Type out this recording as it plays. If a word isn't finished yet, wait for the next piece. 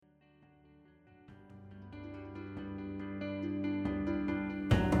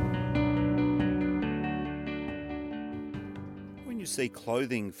see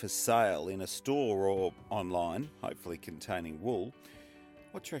clothing for sale in a store or online, hopefully containing wool,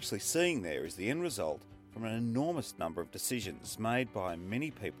 what you're actually seeing there is the end result from an enormous number of decisions made by many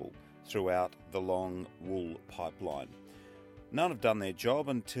people throughout the long wool pipeline. None have done their job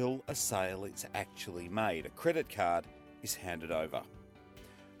until a sale is actually made. A credit card is handed over.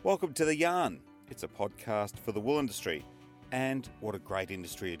 Welcome to The Yarn. It's a podcast for the wool industry, and what a great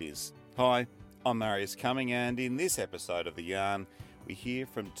industry it is. Hi, I'm Marius Cumming, and in this episode of The Yarn, we hear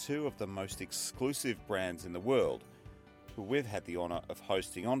from two of the most exclusive brands in the world who we've had the honour of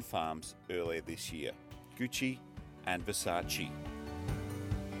hosting on farms earlier this year, Gucci and Versace.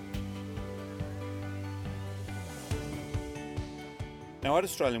 Now, at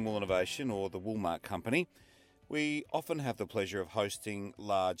Australian Wool Innovation, or the Woolmark Company, we often have the pleasure of hosting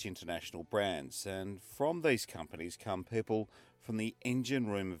large international brands, and from these companies come people from the engine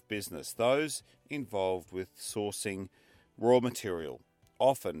room of business, those involved with sourcing raw material,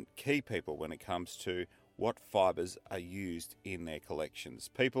 often key people when it comes to what fibres are used in their collections,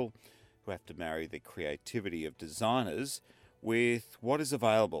 people who have to marry the creativity of designers with what is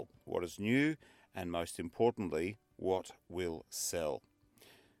available, what is new, and most importantly, what will sell.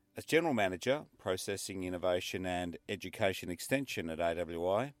 As General Manager, Processing Innovation and Education Extension at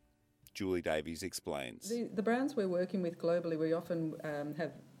AWI, Julie Davies explains. The brands we're working with globally, we often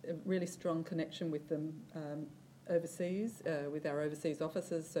have a really strong connection with them overseas, with our overseas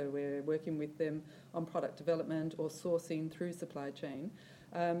offices, so we're working with them on product development or sourcing through supply chain.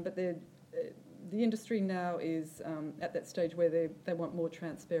 But the industry now is at that stage where they want more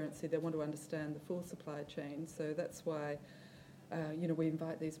transparency, they want to understand the full supply chain, so that's why we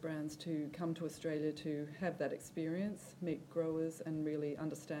invite these brands to come to Australia to have that experience, meet growers and really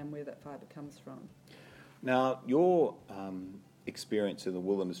understand where that fibre comes from. Now, your experience in the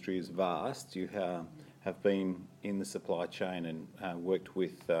wool industry is vast. You have been in the supply chain and worked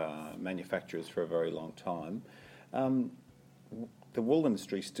with manufacturers for a very long time. The wool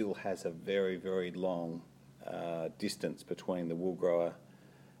industry still has a very, very long distance between the wool grower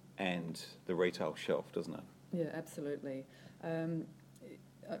and the retail shelf, doesn't it? Yeah, absolutely. And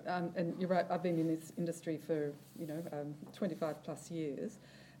you're right, I've been in this industry for 25 plus years,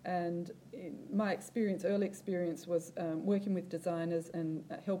 and my early experience was working with designers and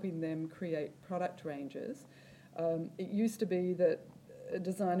helping them create product ranges. It used to be that a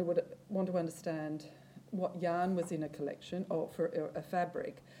designer would want to understand what yarn was in a collection or for a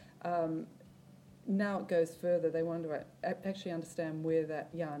fabric. Now it goes further. They want to actually understand where that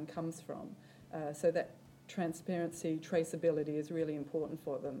yarn comes from, so that transparency, traceability is really important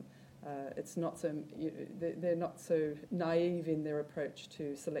for them. It's not so they're not so naive in their approach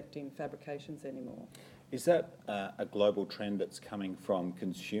to selecting fabrications anymore. Is that a global trend that's coming from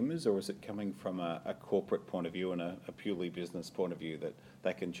consumers, or is it coming from a corporate point of view and a purely business point of view that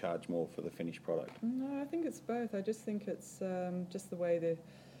they can charge more for the finished product? No, I think it's both. I just think it's just the way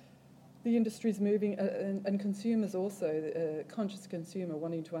the industry's moving, and consumers also, conscious consumer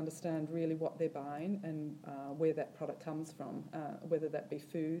wanting to understand really what they're buying and where that product comes from, whether that be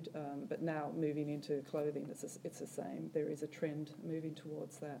food, but now moving into clothing, it's the same. There is a trend moving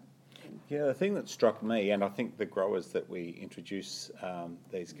towards that. Yeah, the thing that struck me, and I think the growers that we introduce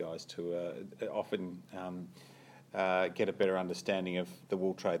these guys to often get a better understanding of the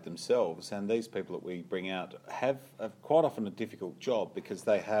wool trade themselves, and these people that we bring out have quite often a difficult job because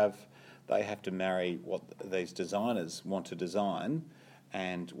they have to marry what these designers want to design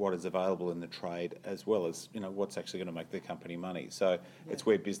and what is available in the trade, as well as what's actually going to make the company money. So It's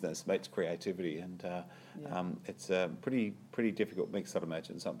where business meets creativity, and it's a pretty difficult mix, I'd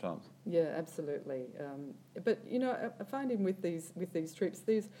imagine, sometimes. Yeah, absolutely. But I find with these trips,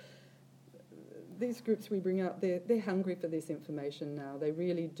 these groups we bring out, they're hungry for this information now. They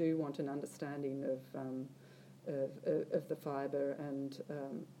really do want an understanding of the fibre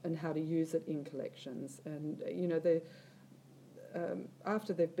and how to use it in collections, and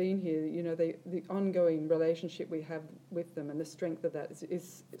after they've been here, the ongoing relationship we have with them and the strength of that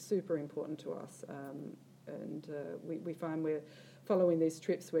is super important to us, and we find we're following these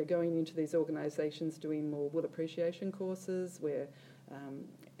trips, we're going into these organisations doing more wool appreciation courses, we're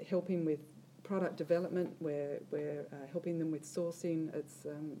helping with product development, we're helping them with sourcing. It's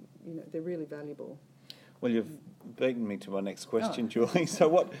they're really valuable. Well, you've beaten me to my next question, Julie.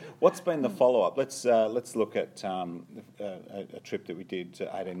 So what's been the follow-up? Let's look at a trip that we did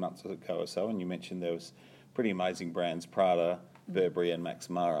 18 months ago or so, and you mentioned there was pretty amazing brands, Prada, Burberry and Max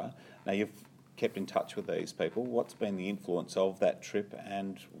Mara. Now, you've kept in touch with these people. What's been the influence of that trip,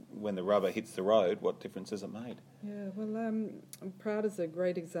 and when the rubber hits the road, what difference has it made? Yeah, well, Proud is a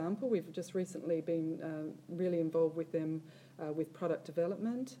great example. We've just recently been really involved with them with product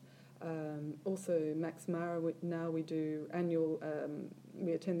development. Also, Max Mara, we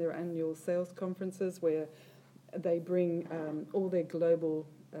attend their annual sales conferences where they bring all their global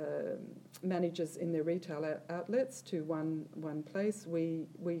managers in their retail outlets to one place. We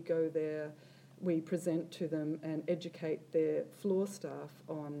go there, we present to them and educate their floor staff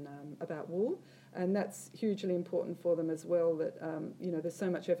on about wool, and that's hugely important for them as well. That there's so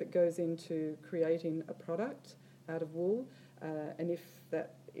much effort goes into creating a product out of wool, and if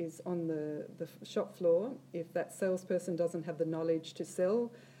that is on the shop floor, if that salesperson doesn't have the knowledge to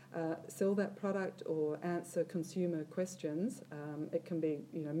sell that product or answer consumer questions, it can be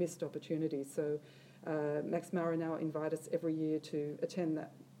missed opportunities. So Max Mara now invite us every year to attend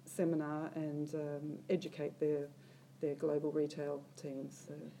that seminar and educate their global retail teams.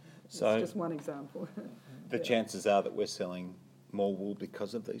 So it's just one example. The chances are that we're selling more wool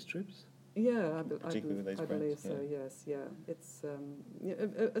because of these trips? Yeah, I believe so, yeah. yes, yeah. It's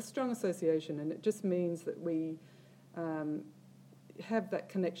a strong association, and it just means that we have that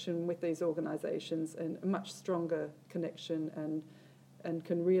connection with these organisations, and a much stronger connection, and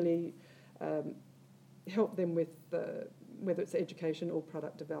can really help them with whether it's education or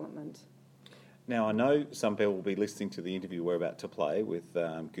product development. Now, I know some people will be listening to the interview we're about to play with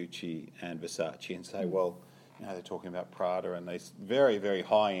Gucci and Versace and say, well, they're talking about Prada and these very, very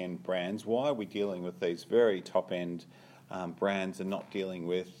high-end brands. Why are we dealing with these very top-end brands and not dealing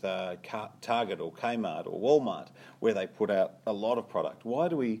with Target or Kmart or Walmart, where they put out a lot of product? Why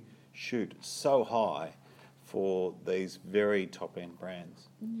do we shoot so high for these very top-end brands?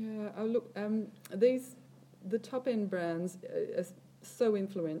 Yeah, look, the top-end brands are so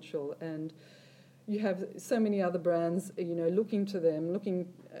influential, and you have so many other brands, looking to them,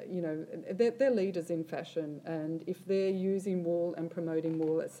 they're leaders in fashion, and if they're using wool and promoting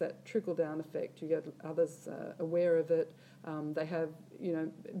wool, it's that trickle-down effect. You get others aware of it. They have,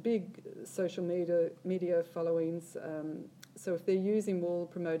 big social media followings. So if they're using wool,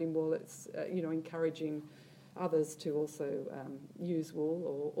 promoting wool, it's, encouraging others to also use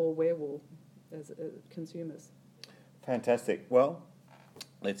wool or wear wool as consumers. Fantastic. Well,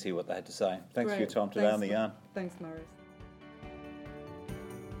 let's hear what they had to say. Thanks for your time today on The Yarn. Thanks, Maurice.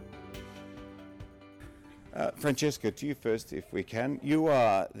 Francesca, to you first, if we can. You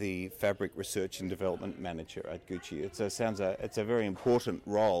are the Fabric Research and Development Manager at Gucci. It's a very important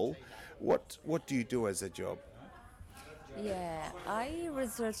role. What do you do as a job? Yeah, I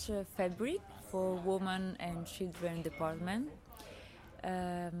research fabric for women and children department.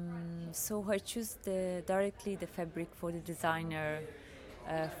 So I choose directly the fabric for the designer,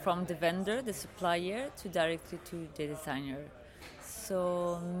 from the vendor, the supplier, to directly to the designer.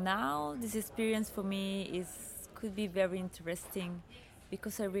 So now this experience for me could be very interesting,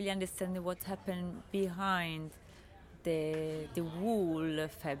 because I really understand what happened behind the wool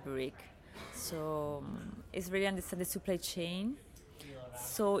fabric. So it's really understand the supply chain.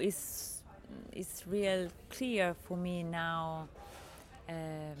 So it's real clear for me now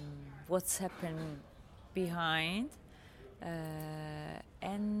what's happened behind.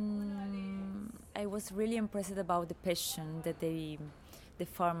 And I was really impressed about the passion that the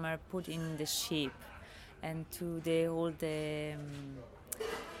farmer put in the sheep, and to the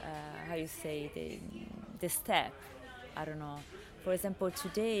step. I don't know. For example,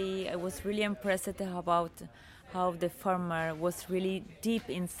 today I was really impressed about how the farmer was really deep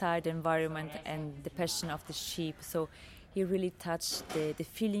inside the environment and the passion of the sheep. So he really touched the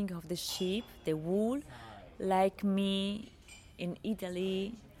feeling of the sheep, the wool. Like me, in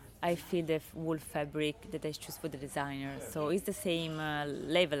Italy, I feel the wool fabric that I choose for the designer. So it's the same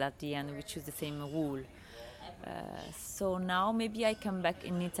level at the end. We choose the same wool. So now maybe I come back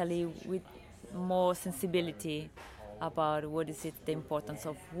in Italy with more sensibility about what is it, the importance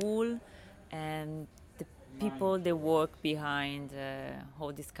of wool, and the people that work behind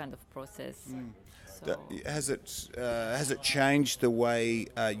all this kind of process. So Has it changed the way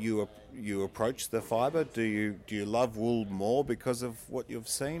you approach the fibre? Do you love wool more because of what you've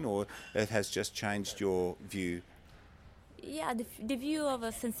seen, or it has just changed your view? Yeah, the view of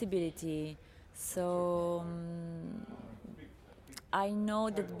a sensibility. So I know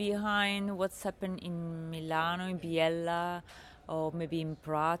that behind what's happened in Milano, in Biella, or maybe in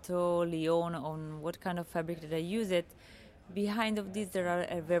Prato, Lyon, on what kind of fabric that I use it, behind of this there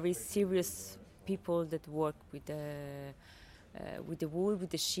are very serious people that work with the wool, with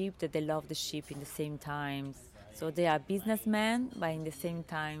the sheep, that they love the sheep in the same times. So they are businessmen, but in the same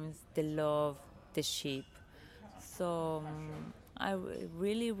times they love the sheep. So I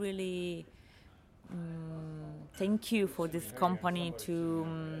really thank you for this company to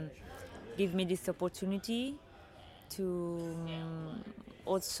give me this opportunity to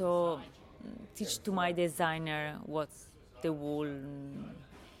also teach to my designer what the wool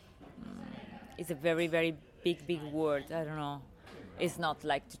is a very, very big word. I don't know. It's not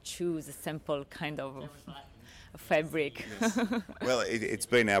like to choose a simple kind of fabric. Yes. Well, it's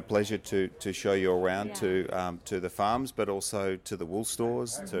been our pleasure to show you around to the farms, but also to the wool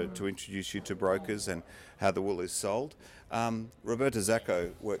stores, to introduce you to brokers and how the wool is sold. Roberta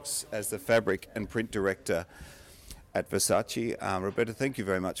Zacco works as the fabric and print director at Versace. Roberta, thank you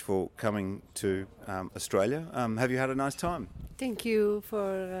very much for coming to Australia. Have you had a nice time? Thank you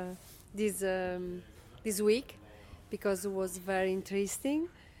for this week, because it was very interesting,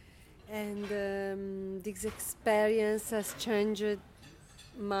 and this experience has changed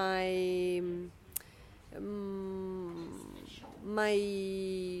my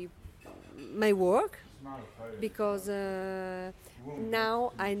my work, because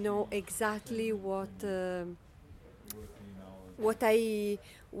now I know exactly what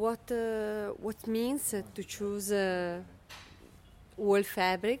means to choose wool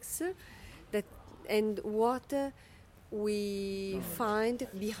fabrics, and what we find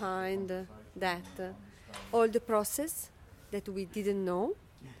behind that, all the process that we didn't know,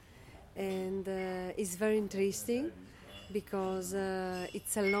 and it's very interesting, because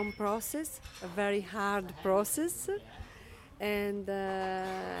it's a long process, a very hard process, and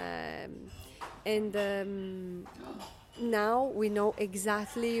now we know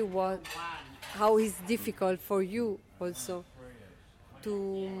exactly how it's difficult for you also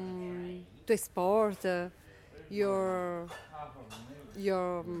to export your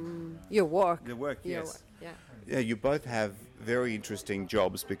work. The work, Your yes. work, yeah. Yeah, you both have very interesting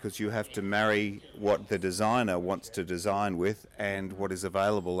jobs, because you have to marry what the designer wants to design with and what is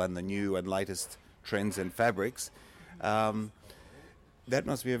available and the new and latest trends and fabrics. That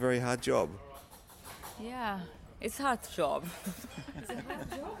must be a very hard job. Yeah, it's a hard job. It's a hard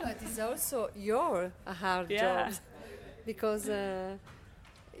job, but it's also a hard Yeah. job, because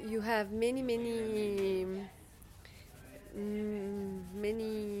you have many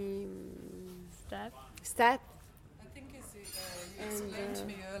steps. I think you explained to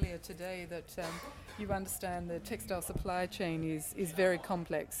me earlier today that you understand the textile supply chain is very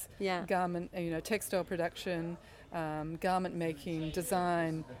complex. Yeah. Garment, textile production, garment making,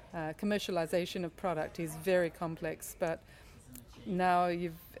 design, commercialization of product is very complex. But now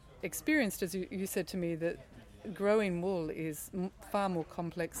you've experienced, as you said to me, that growing wool is far more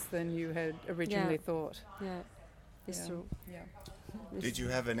complex than you had originally thought. Yeah, it's true. Yeah. Did you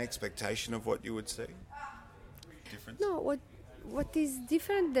have an expectation of what you would see? Difference? No, what is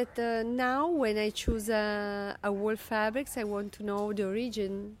different that now when I choose a wool fabrics, I want to know the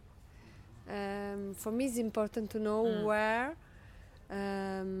origin. For me, it's important to know where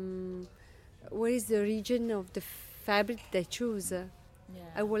is the origin of the fabric that I choose.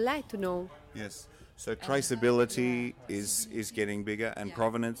 I would like to know. Yes. So traceability is getting bigger, and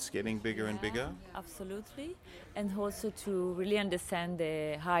provenance getting bigger and bigger. Absolutely, and also to really understand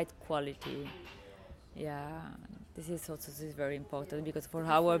the high quality. Yeah, this is very important, because for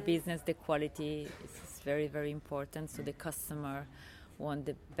our business the quality is very, very important. So the customer want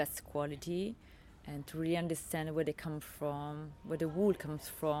the best quality, and to really understand where they come from, where the wool comes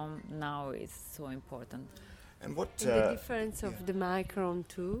from, now is so important. And what And the difference of the micron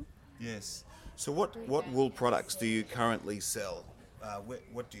too. Yes. So what wool products do you currently sell?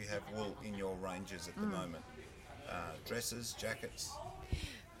 What do you have wool in your ranges at the moment? Dresses, jackets?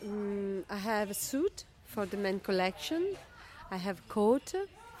 I have a suit for the men collection. I have coat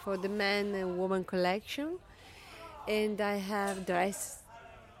for the man and woman collection. And I have dress.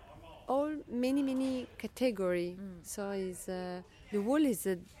 All many category. So the wool is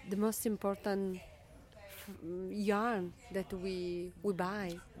the most important yarn that we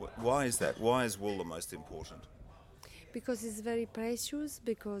buy. Why is that? Why is wool the most important? Because it's very precious,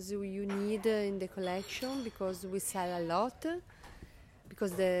 because you need in the collection, because we sell a lot,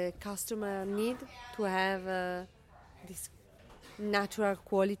 because the customer need to have this natural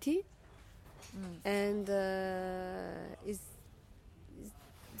quality, and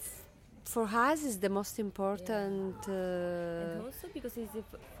for us is the most important. And also because it's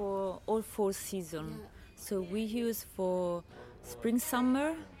for all 4 seasons. So we use for spring,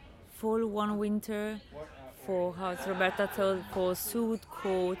 summer, fall, one winter, for, how Roberta told, for suit,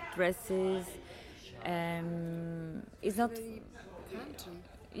 coat, dresses. It's not... Country.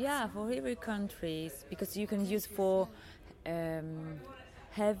 Yeah, for every country, because you can use for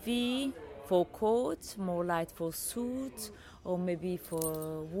heavy, for coat, more light for suit, or maybe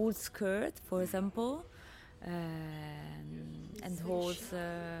for wool skirt, for example. And also,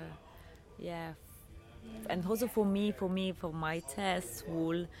 yeah, and also for my test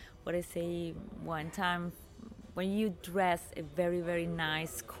wool, what I say one time, when you dress a very, very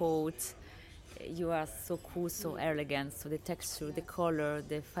nice coat, you are so cool, so elegant. So the texture, the color,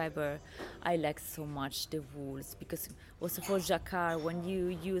 the fiber, I like so much the wools, because also for jacquard, when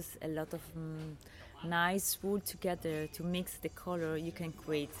you use a lot of nice wool together to mix the color, you can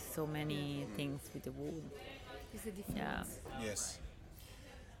create so many things with the wool. It's a difference. Yeah. Yes.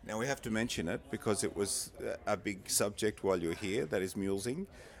 Now we have to mention it because it was a big subject while you're here, that is mulesing.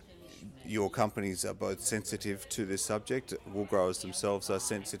 Your companies are both sensitive to this subject. Wool growers themselves are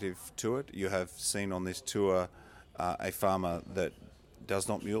sensitive to it. You have seen on this tour a farmer that does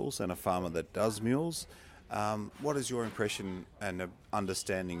not mules and a farmer that does mules. What is your impression and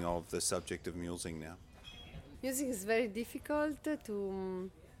understanding of the subject of mulesing now? Music is very difficult to.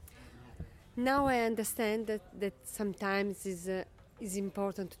 Now I understand that sometimes is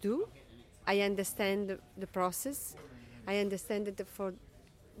important to do. I understand the process. I understand that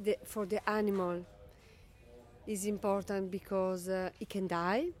for the animal is important because it can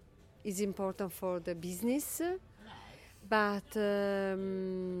die. It's important for the business, but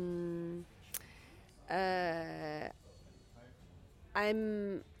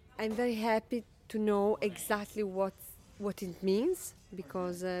I'm very happy to know exactly what it means,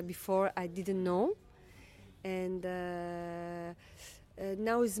 because before I didn't know, and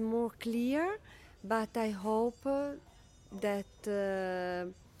now it's more clear. But I hope that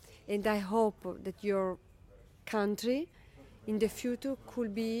your country in the future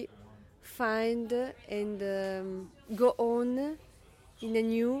could be find and go on in a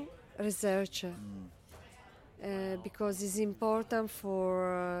new research. Because it's important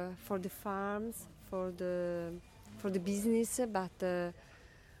for the farms, for the business, but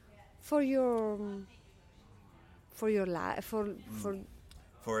for your life,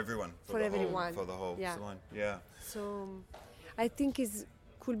 For everyone. For everyone. For the whole Yeah. line. Yeah. So I think it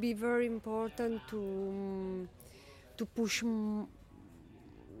could be very important to push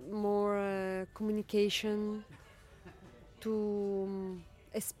more communication, to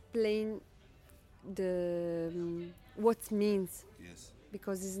explain what it means, Yes.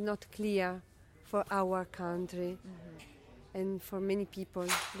 because it's not clear for our country and for many people,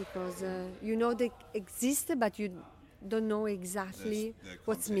 because they exist, but you don't know exactly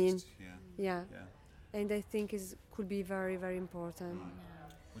what it means. Yeah. And I think it could be very, very important.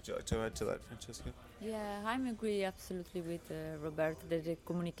 Would you like to add to that, Francesca? Yeah, I agree absolutely with Roberto that the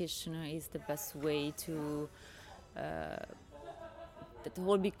communication is the best way to that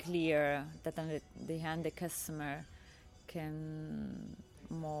all be clear, that on the hand the customer can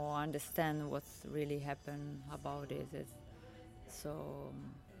more understand what's really happened about it. So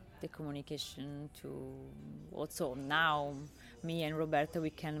the communication to also now me and Roberta, we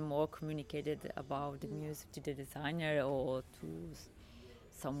can more communicate it about the music to the designer or to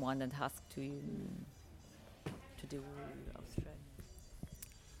someone that has to do Australia.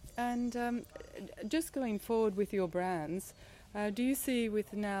 And just going forward with your brands, do you see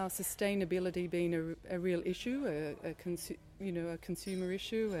with now sustainability being a real issue, a consumer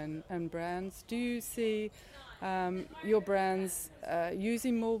issue and brands? Do you see your brands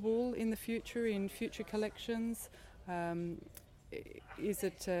using more wool in the future, in future collections? Is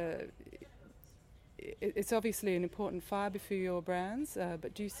it? It's obviously an important fibre for your brands,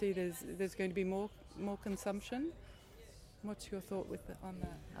 but do you see there's going to be more consumption? What's your thought on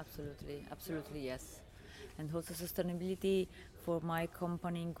that? Absolutely, yes. And also sustainability for my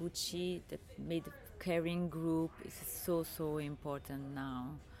company in Gucci, the made caring group is so important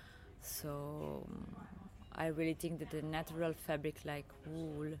now. So I really think that the natural fabric like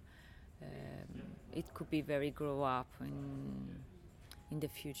wool, it could be very grow up in the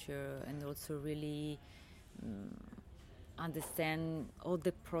future, and also really understand all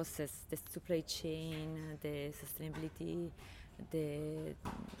the process, the supply chain, the sustainability, the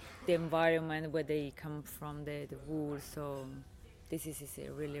environment where they come from, the wool. So this is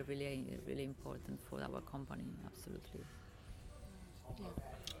really important for our company, absolutely.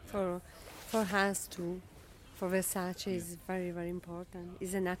 Yeah. For us too, for Versace is very, very important.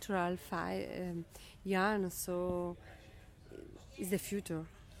 It's a natural yarn, so it's the future.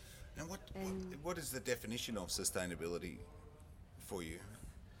 And what is the definition of sustainability for you?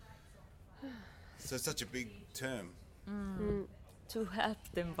 So it's such a big term. To help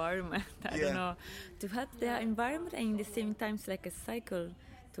the environment, I don't know, to help the environment, and at the same time it's like a cycle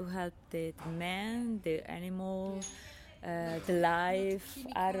to help the man, the animal, the life.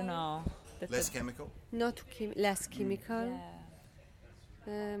 I don't know. Less chemical? Not less chemical,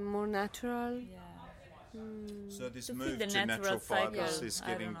 more natural. So this To move feed the to natural natural fibres cycle. is I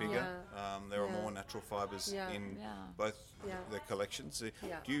getting don't know. bigger. Yeah. There are Yeah. more natural fibres Yeah. in Yeah. both Yeah. the collections.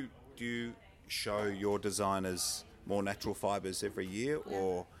 Yeah. Do you show your designers more natural fibres every year,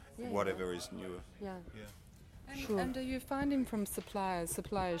 or whatever is newer? Yeah. Yeah. Sure. And are you finding from suppliers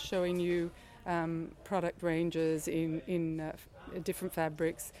showing you product ranges in different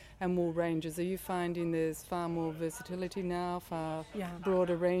fabrics and wool ranges? Are you finding there's far more versatility now, far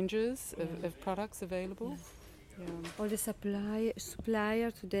broader ranges of products available? Yeah. All the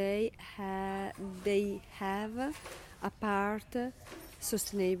supplier today they have a part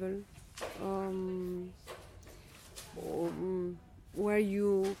sustainable, where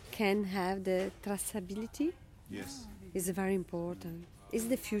you can have the traceability. Yes. Is very important. It's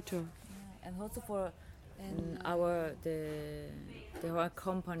the future. And also for our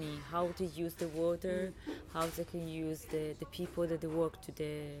company, how to use the water, how they can use the people that they work to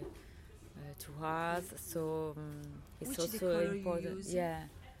us. So it's Which the also colour you important. use? Yeah.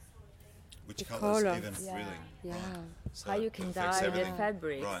 Which The colours colour. even, Yeah. really? Yeah. So How you it can affects dye the everything.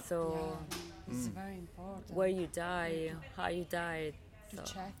 fabric. Right. So It's very important. where you dye, how you dye it. So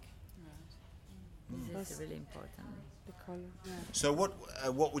check this is really important. the color. Yeah. So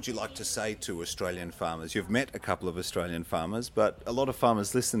what would you like to say to Australian farmers? You've met a couple of Australian farmers, but a lot of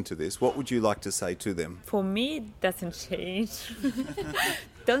farmers listen to this. What would you like to say to them? For me, it doesn't change.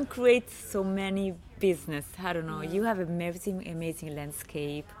 Don't create so many business. I don't know. You have amazing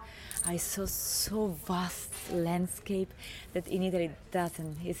landscape. I saw so vast landscape that in Italy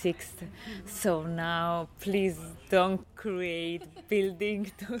doesn't exist. So now, please don't create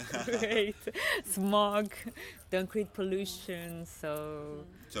building, don't create smog, don't create pollution. So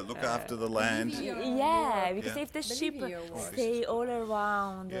look after the land. yeah, because Yeah. if the sheep Bolivia stay all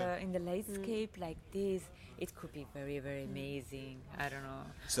around Yeah. in the landscape like this, it could be very, very amazing. I don't know.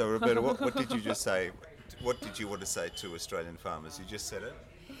 So Roberta, what did you just say? What did you want to say to Australian farmers? You just said it.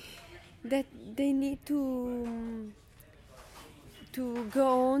 That they need to go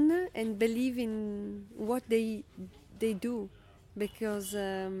on and believe in what they do, because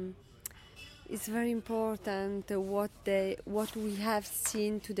it's very important what we have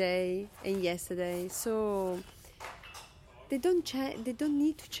seen today and yesterday. So they don't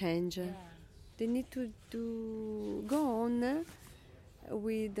need to change. They need to go on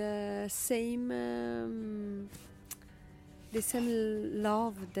with the same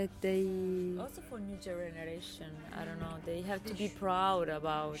love that they Also for new generation, I don't know, they have to be proud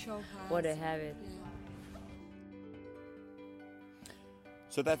about what they have it.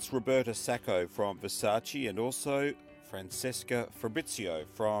 So that's Roberta Sacco from Versace and also Francesca Fabrizio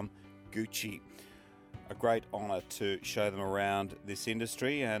from Gucci. A great honour to show them around this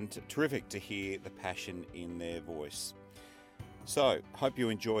industry and terrific to hear the passion in their voice. So, hope you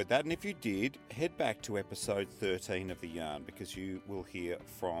enjoyed that, and if you did, head back to episode 13 of The Yarn because you will hear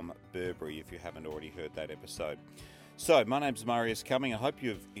from Burberry if you haven't already heard that episode. So, my name's Marius Cumming. I hope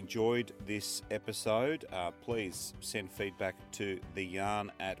you've enjoyed this episode. Please send feedback to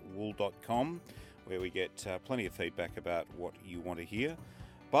theyarn@wool.com where we get plenty of feedback about what you want to hear.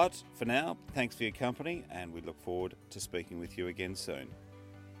 But for now, thanks for your company and we look forward to speaking with you again soon.